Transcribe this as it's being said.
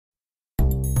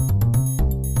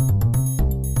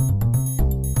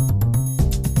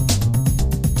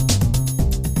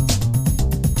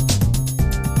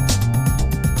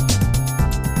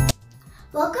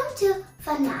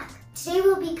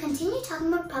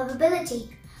probability.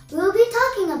 We will be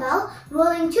talking about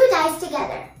rolling 2 dice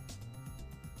together.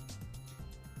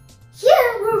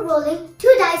 Here we're rolling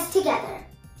 2 dice together.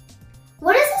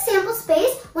 What is the sample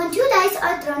space when 2 dice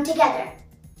are thrown together?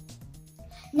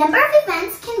 Number of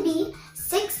events can be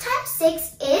 6 times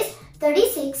 6 is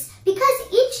 36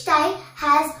 because each die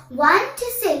has 1 to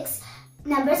 6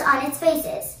 numbers on its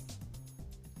faces.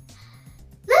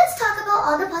 Let's talk about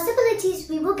all the possibilities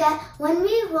we will get when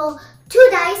we roll 2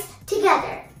 dice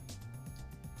together.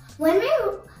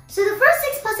 So the first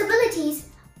 6 possibilities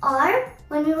are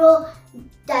when we roll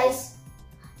dice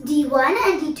D1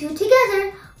 and D2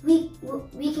 together,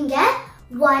 we can get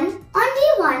 1 on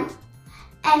D1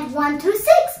 and 1 through 6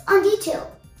 on D2.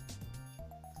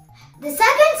 The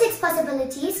second 6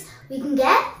 possibilities we can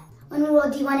get when we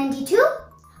roll D1 and D2,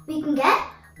 we can get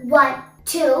 1,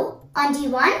 2 on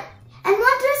D1 and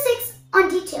 1 through 6 on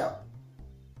D2.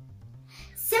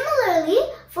 Similarly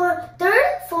for third,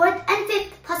 fourth, and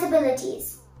fifth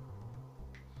possibilities.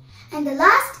 And the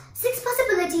last 6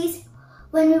 possibilities,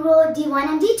 when we roll D1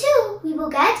 and D2, we will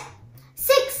get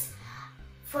 6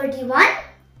 for D1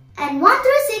 and 1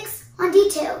 through 6 on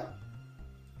D2.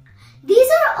 These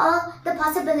are all the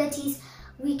possibilities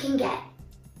we can get.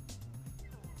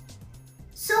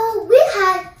 So we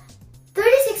had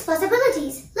 36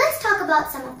 possibilities. Let's talk about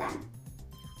some of them.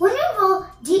 When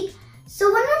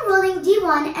we're rolling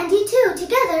D1 and D2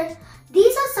 together,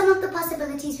 these are some of the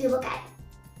possibilities we will get.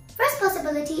 First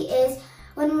possibility is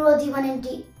when we roll D1 and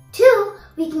D2,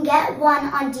 we can get 1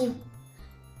 on D1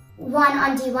 and 1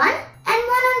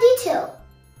 on D2.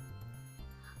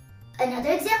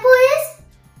 Another example is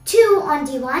 2 on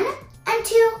D1 and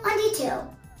 2 on D2.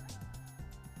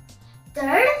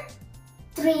 Third,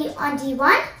 3 on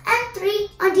D1 and 3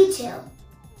 on D2.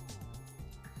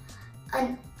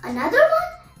 Another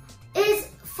one is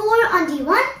 4 on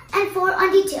D1 and 4 on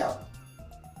D2.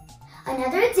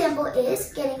 Another example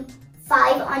is getting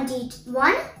 5 on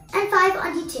D1 and 5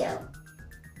 on D2.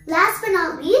 Last but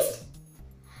not least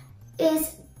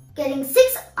is getting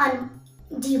 6 on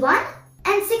D1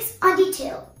 and 6 on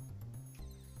D2.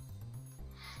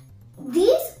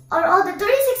 These are all the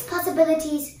 36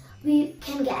 possibilities we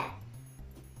can get.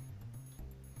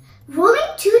 Rolling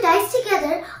 2 dice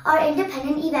together are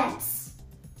independent events.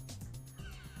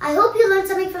 I hope you learned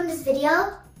something from this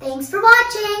video. Thanks for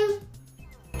watching!